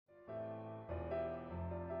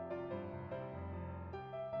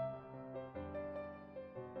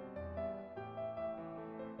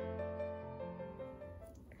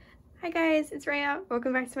Hi guys, it's Raya.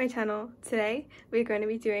 Welcome back to my channel. Today we're going to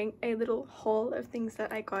be doing a little haul of things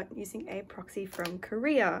that I got using a proxy from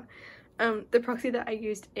Korea. The proxy that I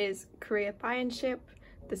used is Korea Buy and Ship.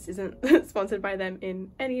 This isn't sponsored by them in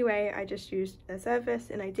any way. I just used their service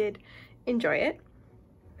and I did enjoy it.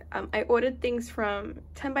 I ordered things from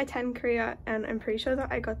 10x10 Korea and I'm pretty sure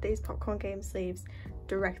that I got these popcorn game sleeves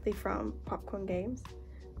directly from Popcorn Games.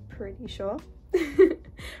 Pretty sure.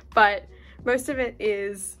 But most of it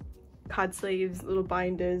is card sleeves, little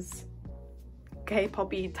binders,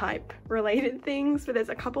 K-poppy type related things, but there's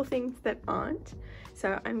a couple things that aren't,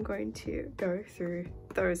 so I'm going to go through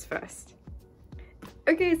those first.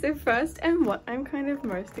 Okay, so first, and what I'm kind of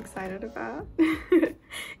most excited about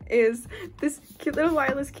is this cute little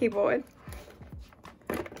wireless keyboard.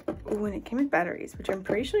 Oh, and it came with batteries, which I'm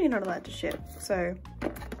pretty sure you're not allowed to ship, so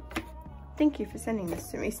thank you for sending this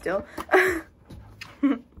to me still.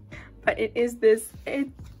 But it is this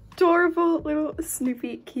adorable little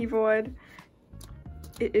Snoopy keyboard.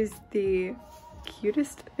 It is the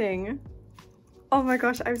cutest thing. Oh my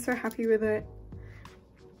gosh, I'm so happy with it.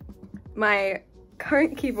 My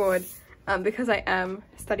current keyboard, because I am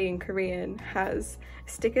studying Korean, has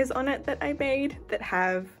stickers on it that I made that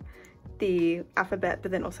have the alphabet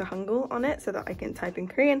but then also Hangul on it so that I can type in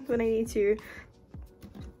Korean when I need to.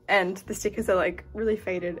 And the stickers are like really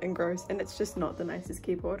faded and gross and it's just not the nicest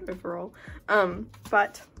keyboard overall.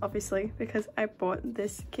 But obviously because I bought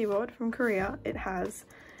this keyboard from Korea, it has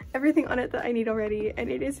everything on it that I need already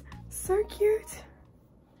and it is so cute.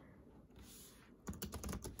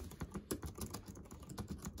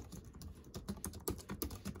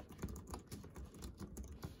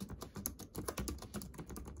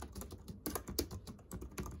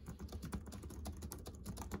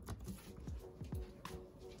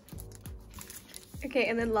 Okay,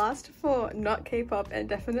 and then last for not K-pop and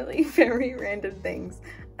definitely very random things,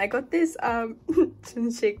 I got this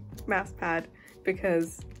Chic mouse pad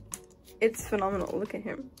because it's phenomenal. Look at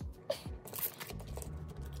him.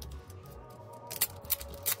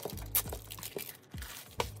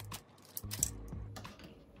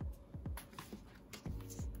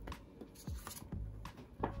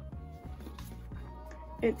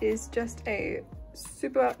 It is just a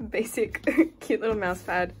super basic cute little mouse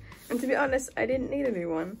pad. And to be honest, I didn't need a new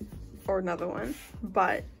one or another one,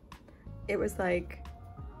 but it was like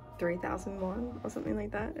 3,000 won or something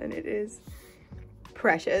like that, and it is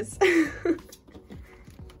precious.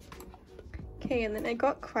 Okay, and then I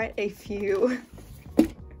got quite a few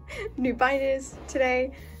new binders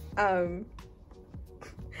today. I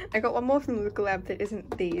got one more from LucaLab that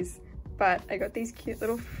isn't these, but I got these cute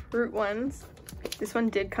little fruit ones. This one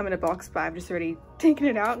did come in a box, but I've just already taken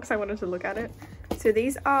it out because I wanted to look at it. So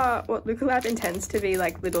these are what LucaLab intends to be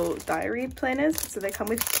like little diary planners. So they come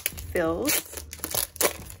with fills.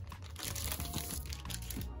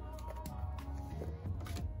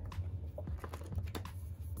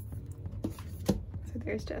 So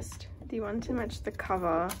there's just the one to match the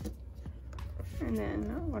cover, and then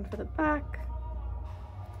one for the back,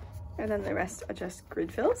 and then the rest are just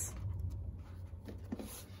grid fills.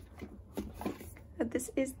 And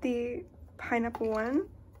this is the pineapple one.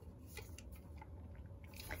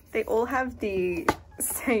 They all have the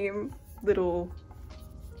same little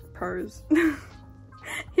prose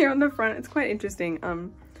here on the front. It's quite interesting.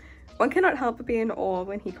 One cannot help but be in awe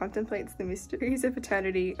when he contemplates the mysteries of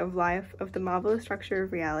eternity, of life, of the marvelous structure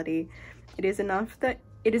of reality. It is enough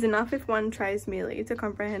if one tries merely to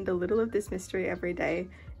comprehend a little of this mystery every day,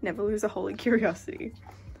 never lose a holy curiosity.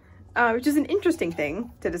 Which is an interesting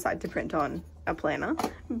thing to decide to print on a planner,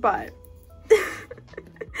 but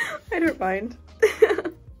I don't mind.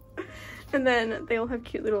 And then they all have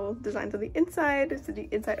cute little designs on the inside. So the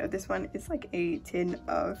inside of this one is like a tin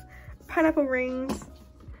of pineapple rings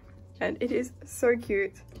and it is so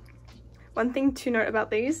cute. One thing to note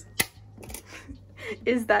about these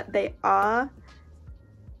is that they are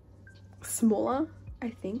smaller, I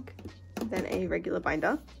think, than a regular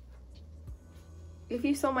binder. If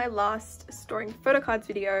you saw my last storing photo cards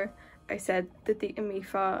video, I said that the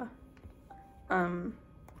Amifa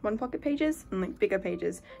one pocket pages and like bigger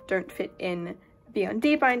pages don't fit in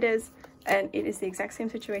beond binders, and it is the exact same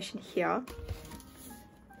situation here.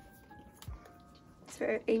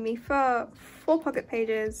 So Amifa 4 pocket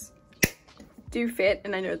pages do fit,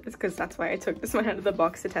 and I know this because that's why I took this one out of the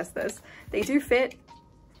box to test this. They do fit,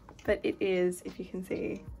 but it is, if you can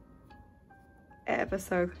see, ever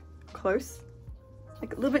so close,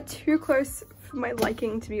 like a little bit too close for my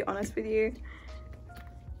liking, to be honest with you.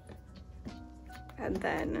 And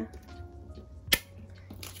then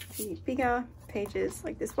the bigger pages,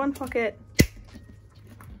 like this one pocket,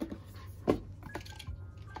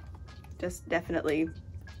 just definitely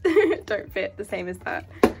don't fit the same as that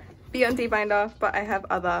beond binder, but I have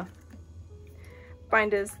other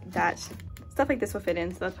binders that stuff like this will fit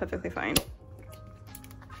in, so that's perfectly fine.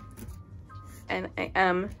 And I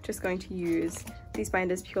am just going to use these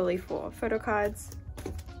binders purely for photo cards.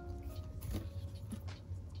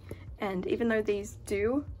 And even though these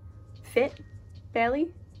do fit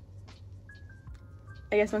barely,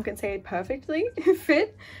 I guess one could say perfectly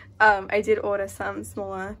fit, I did order some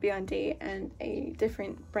smaller beond and a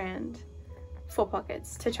different brand 4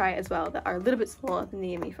 pockets to try as well that are a little bit smaller than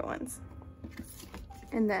the Amifa ones.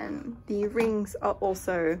 And then the rings are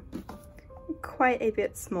also quite a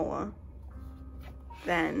bit smaller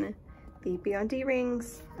than the beond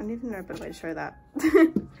rings. I don't even know a better way to show that.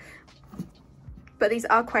 But these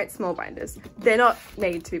are quite small binders. They're not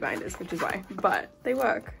made to be binders, which is why, but they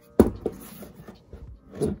work.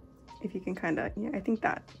 If you can kind of, yeah, I think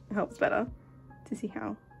that helps better to see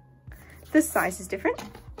how the size is different.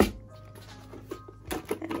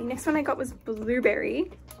 And the next one I got was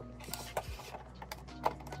blueberry.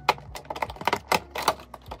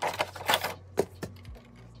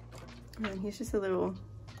 And here's just a little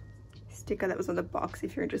sticker that was on the box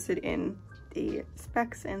if you're interested in the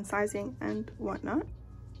specs and sizing and whatnot.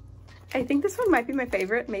 I think this one might be my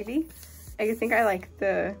favorite, maybe. I think I like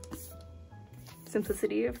the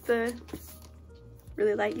simplicity of the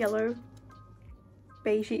really light yellow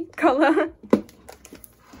beigey color.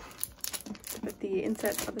 But the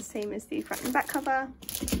inserts are the same as the front and back cover.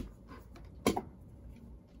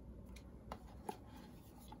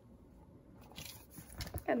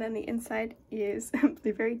 And then the inside is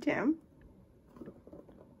blueberry jam.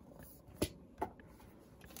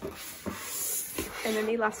 And then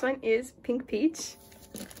the last one is pink peach.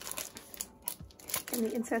 And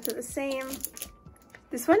the inserts are the same.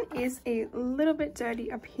 This one is a little bit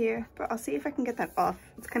dirty up here, but I'll see if I can get that off.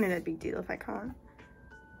 It's kind of no big deal if I can't.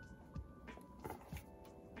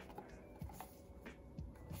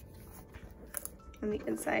 And the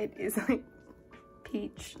inside is like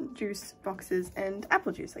peach juice boxes and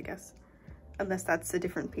apple juice, I guess. Unless that's a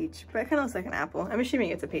different peach, but it kind of looks like an apple. I'm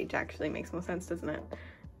assuming it's a peach, actually. Makes more sense, doesn't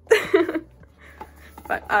it?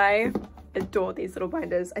 But I adore these little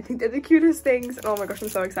binders. I think they're the cutest things. Oh my gosh, I'm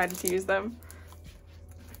so excited to use them.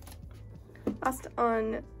 Last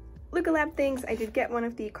on LucaLab things, I did get one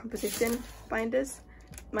of the composition binders.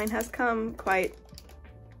 Mine has come quite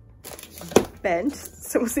bent,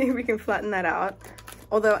 so we'll see if we can flatten that out.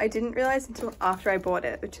 Although I didn't realize until after I bought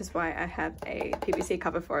it, which is why I have a PVC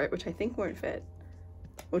cover for it, which I think won't fit.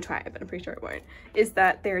 We'll try it, but I'm pretty sure it won't. Is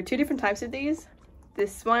that there are 2 different types of these.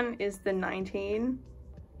 This one is the 19R,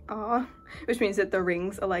 which means that the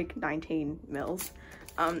rings are like 19 mils.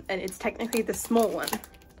 And it's technically the small one,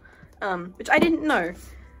 which I didn't know.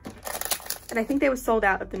 And I think they were sold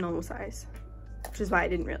out of the normal size, which is why I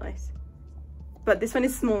didn't realize. But this one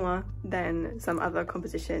is smaller than some other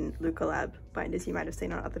composition LucaLab binders you might have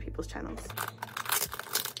seen on other people's channels.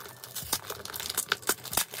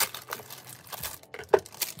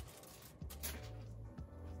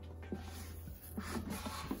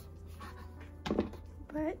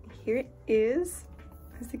 But here it is.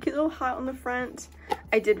 There's a cute little heart on the front.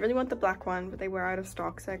 I did really want the black one, but they were out of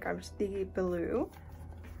stock, so I grabbed the blue.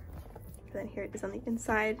 And then here it is on the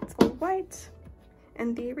inside. It's all white,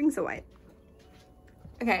 and the rings are white.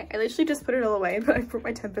 Okay, I literally just put it all away, but I brought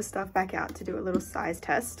my Tempest stuff back out to do a little size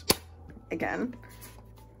test again.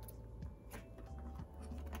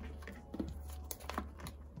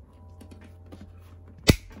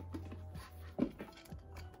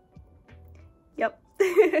 Yep,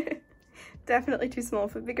 definitely too small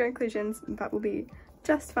for bigger inclusions, but will be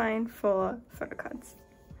just fine for photo cards.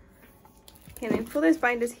 Okay, and then for those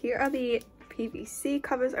binders, here are the PVC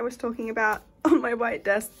covers I was talking about. On my white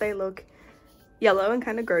desk, they look yellow and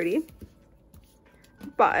kind of grody,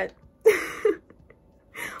 but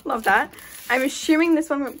love that. I'm assuming this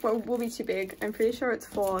one will be too big. I'm pretty sure it's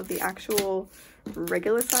for the actual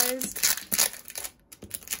regular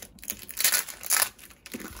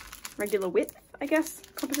width, I guess,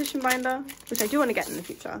 composition binder, which I do want to get in the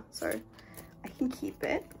future, so I can keep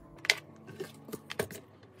it.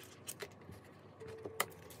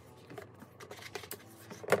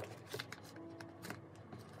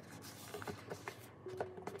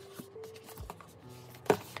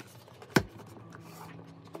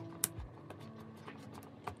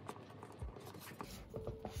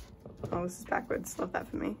 Oh, this is backwards. Love that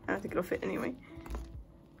for me. I don't think it'll fit anyway.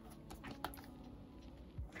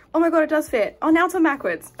 Oh my god, it does fit. Oh, now it's on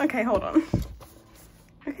backwards. Okay, hold on.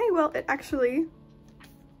 Okay, well, it actually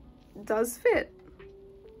does fit.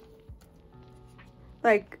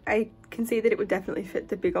 Like, I can see that it would definitely fit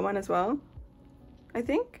the bigger one as well. I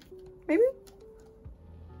think, maybe?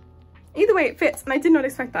 Either way, it fits, and I did not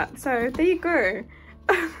expect that. So there you go.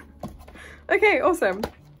 Okay, awesome.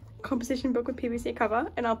 Composition book with PVC cover,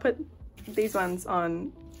 and I'll put these ones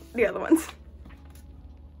on the other ones.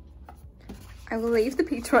 I will leave the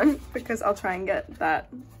peach one because I'll try and get that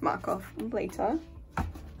mark off later.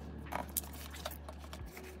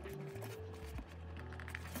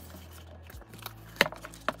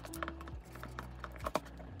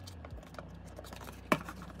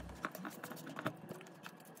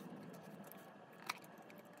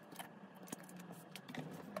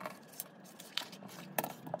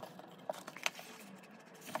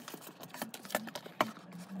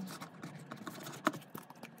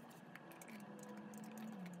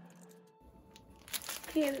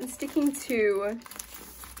 Okay, and then sticking to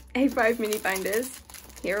A5 mini binders,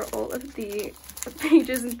 here are all of the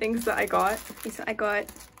pages and things that I got. Okay, so I got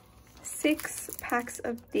 6 packs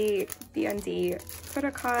of the beond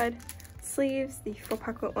photo card sleeves, the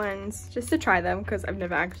 4-pack ones, just to try them because I've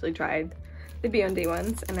never actually tried the beond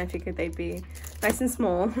ones, and I figured they'd be nice and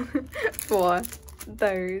small for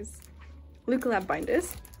those LucaLab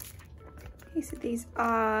binders. Okay, so these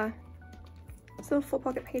are still 4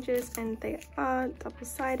 pocket pages, and they are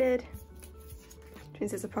double-sided, which means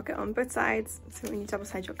there's a pocket on both sides, so when you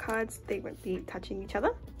double-side your cards they won't be touching each other.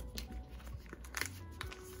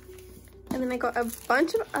 And then I got a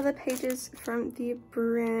bunch of other pages from the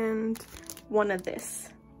brand One of This.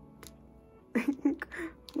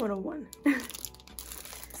 101.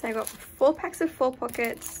 So I got 4 packs of 4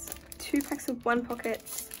 pockets, 2 packs of 1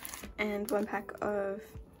 pockets, and 1 pack of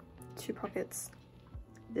 2 pockets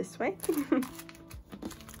this way.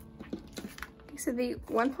 So the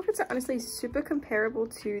 1 pockets are honestly super comparable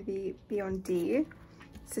to the beond.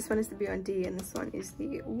 So this one is the beond and this one is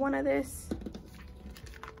the One of This.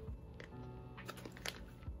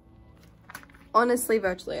 Honestly,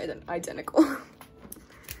 virtually identical.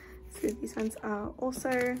 So these ones are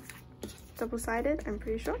also double-sided, I'm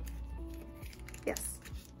pretty sure. Yes.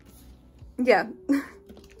 Yeah.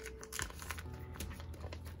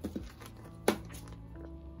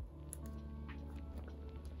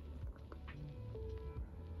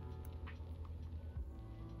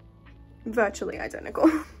 Virtually identical.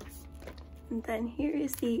 And then here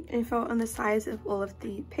is the info on the size of all of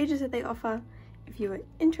the pages that they offer if you are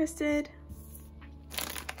interested.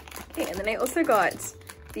 Okay, and then I also got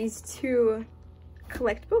these 2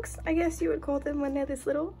 collect books, I guess you would call them when they're this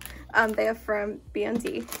little. They are from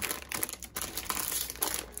beond.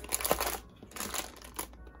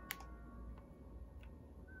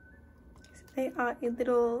 So they are a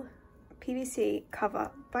little PVC cover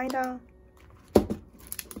binder.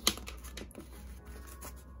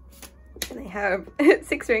 And they have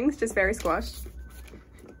 6 rings, just very squashed.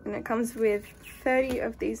 And it comes with 30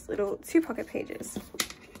 of these little 2 pocket pages.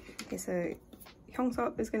 Okay, so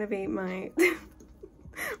Hyungsop is going to be my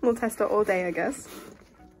little tester all day, I guess.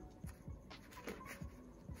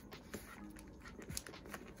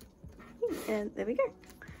 And there we go.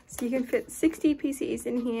 So you can fit 60 PCs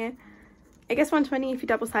in here. I guess 120 if you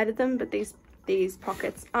double-sided them, but these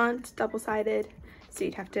pockets aren't double-sided. So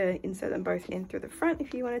you'd have to insert them both in through the front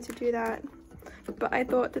if you wanted to do that. But I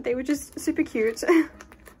thought that they were just super cute.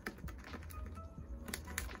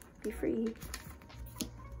 Be free.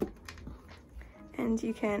 And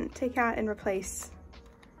you can take out and replace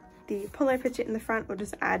the Polaroid picture in the front, or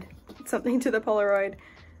just add something to the Polaroid.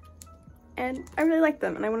 And I really like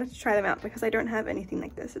them, and I wanted to try them out because I don't have anything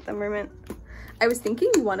like this at the moment. I was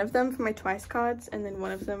thinking one of them for my Twice cards, and then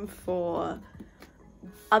one of them for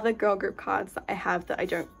other girl group cards that I have that I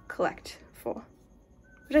don't collect for,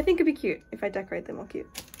 which I think would be cute if I decorate them all cute.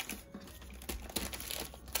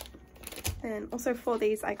 And also for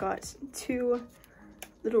these I got 2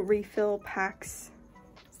 little refill packs,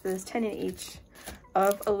 so there's 10 in each,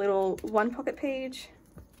 of a little 1 pocket page.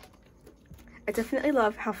 I definitely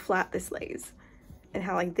love how flat this lays and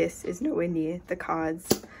how like this is nowhere near the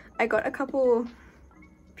cards. I got a couple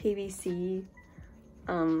PVC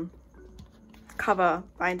cover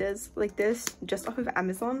binders like this just off of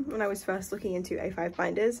Amazon when I was first looking into A5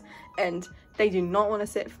 binders, and they do not want to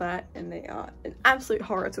sit flat and they are an absolute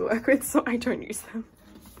horror to work with, so I don't use them.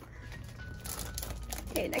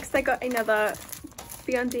 Okay, next I got another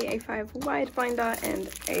beond A5 wide binder and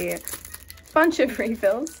a bunch of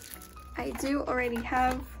refills. I do already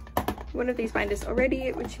have one of these binders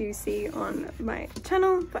already, which you see on my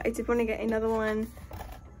channel, but I did want to get another one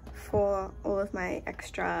for all of my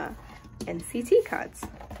extra NCT cards.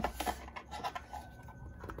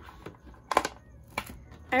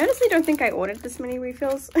 I honestly don't think I ordered this many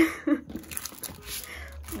refills.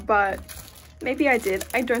 but maybe I did.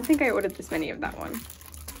 I don't think I ordered this many of that one.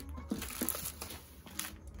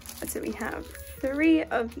 So we have 3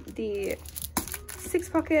 of the 6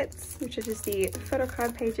 pockets, which are just the photo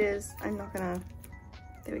card pages. I'm not gonna,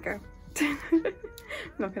 there we go. I'm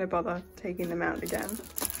not gonna bother taking them out again.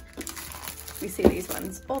 We see these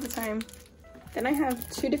ones all the time. Then I have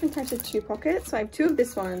 2 different types of 2 pockets. So I have 2 of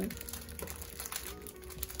this one.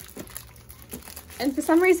 And for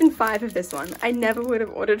some reason 5 of this one. I never would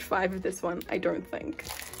have ordered 5 of this one, I don't think.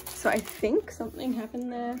 So I think something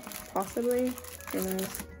happened there, possibly, who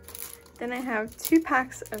knows. Then I have 2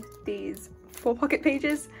 packs of these 4 pocket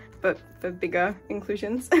pages, but for bigger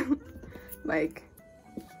inclusions, like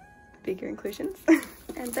bigger inclusions.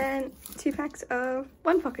 And then 2 packs of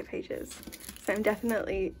 1 pocket pages. So I'm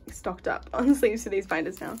definitely stocked up on sleeves for these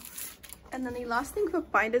binders now. And then the last thing for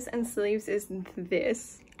binders and sleeves is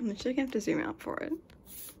this. I'm literally gonna have to zoom out for it.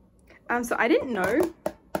 So I didn't know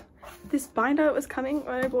this binder was coming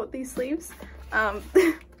when I bought these sleeves.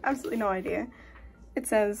 Absolutely no idea. It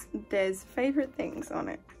says there's favorite things on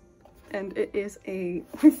it, and it is a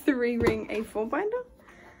 3-ring A4 binder.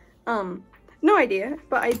 No idea,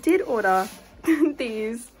 but I did order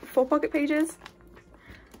these 4 pocket pages.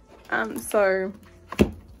 So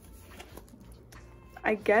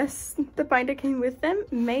I guess the binder came with them,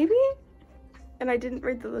 maybe? And I didn't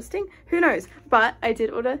read the listing, who knows? But I did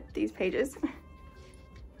order these pages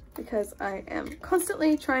because I am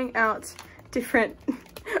constantly trying out different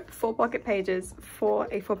 4 pocket pages for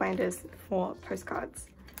A4 binders for postcards.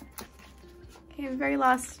 Okay, and very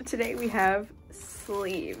last today we have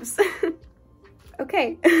sleeves.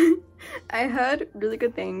 Okay, I heard really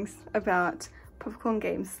good things about Popcorn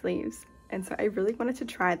Game sleeves, and so I really wanted to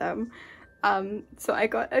try them. So I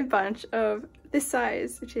got a bunch of this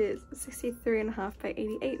size, which is 63.5 by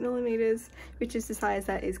 88 millimeters, which is the size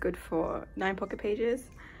that is good for 9 pocket pages.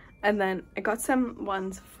 And then I got some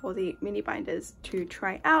ones for the mini binders to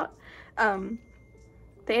try out.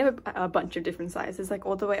 They have a bunch of different sizes, like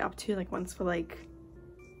all the way up to like ones for like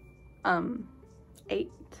 8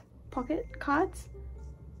 pocket cards,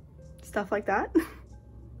 stuff like that.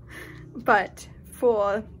 But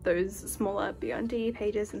for those smaller beond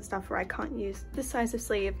pages and stuff where I can't use this size of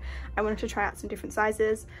sleeve, I wanted to try out some different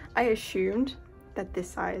sizes. I assumed that this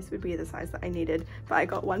size would be the size that I needed, but I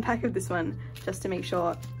got 1 pack of this one just to make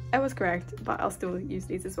sure I was correct, but I'll still use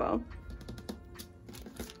these as well.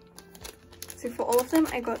 So for all of them,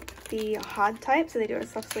 I got the hard type, so they do a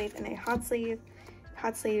soft sleeve and a hard sleeve.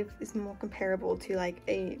 Hard sleeve is more comparable to like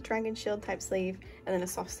a dragon shield type sleeve, and then a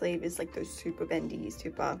soft sleeve is like those super bendy,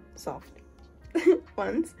 super soft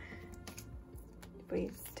ones. If we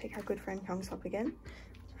take our good friend Yongsop again.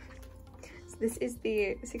 So this is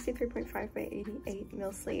the 63.5 by 88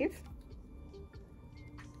 mil sleeve.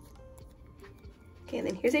 Okay, and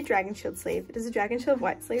then here's a dragon shield sleeve. It is a dragon shield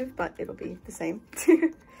white sleeve, but it'll be the same.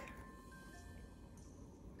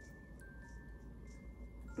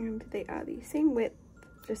 And they are the same width,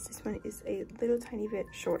 just this one is a little tiny bit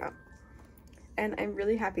shorter. And I'm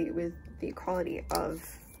really happy with the quality of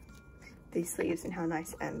these sleeves and how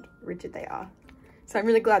nice and rigid they are. So I'm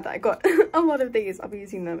really glad that I got a lot of these. I'll be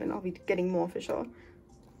using them and I'll be getting more for sure.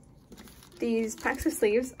 These packs of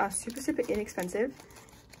sleeves are super inexpensive.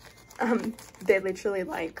 They're literally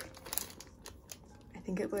like, I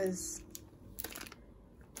think it was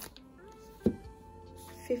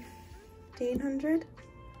 1,500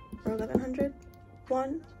 or 1,100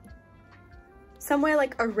 won. Somewhere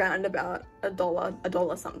like around about a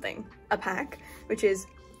dollar something a pack, which is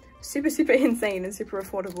super insane and super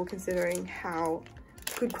affordable considering how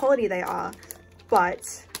good quality they are.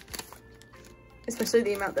 But especially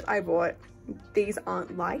the amount that I bought, these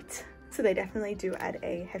aren't light, so they definitely do add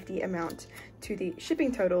a hefty amount to the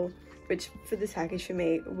shipping total, which for this package for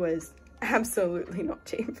me was absolutely not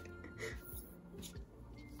cheap.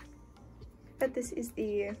 But this is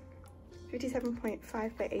the 57.5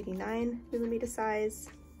 by 89 millimeter size,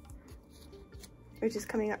 which is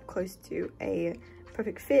coming up close to a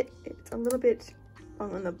perfect fit. It's a little bit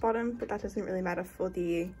long on the bottom, but that doesn't really matter for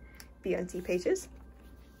the beond pages.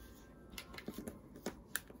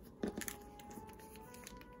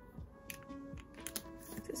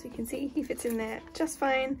 So as you can see, he fits in there just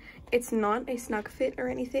fine. It's not a snug fit or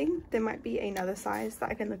anything. There might be another size that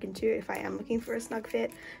I can look into if I am looking for a snug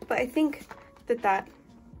fit, but I think that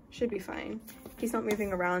should be fine. He's not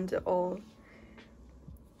moving around at all.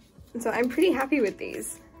 And so I'm pretty happy with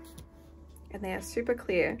these. And they are super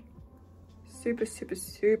clear. Super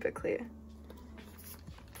clear.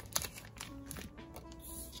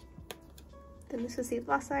 Then this was the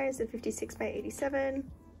last size of 56 by 87.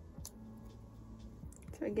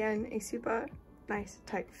 So again, a super nice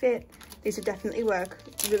tight fit. These would definitely work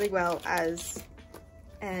really well as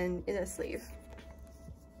an inner sleeve.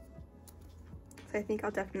 So I think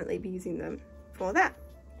I'll definitely be using them for that.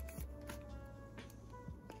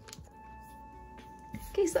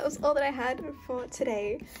 Okay, so that was all that I had for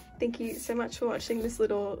today. Thank you so much for watching this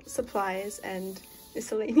little supplies and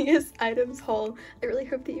miscellaneous items haul. I really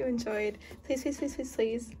hope that you enjoyed. Please, please, please, please,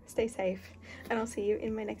 please stay safe, and I'll see you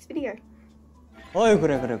in my next video. 어이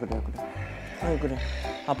그래. 어이 그래.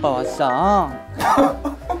 아빠 왔어.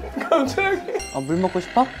 갑자기. 물 먹고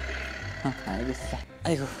싶어? 알겠어.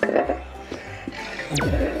 아이고.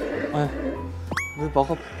 물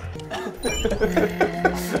먹어.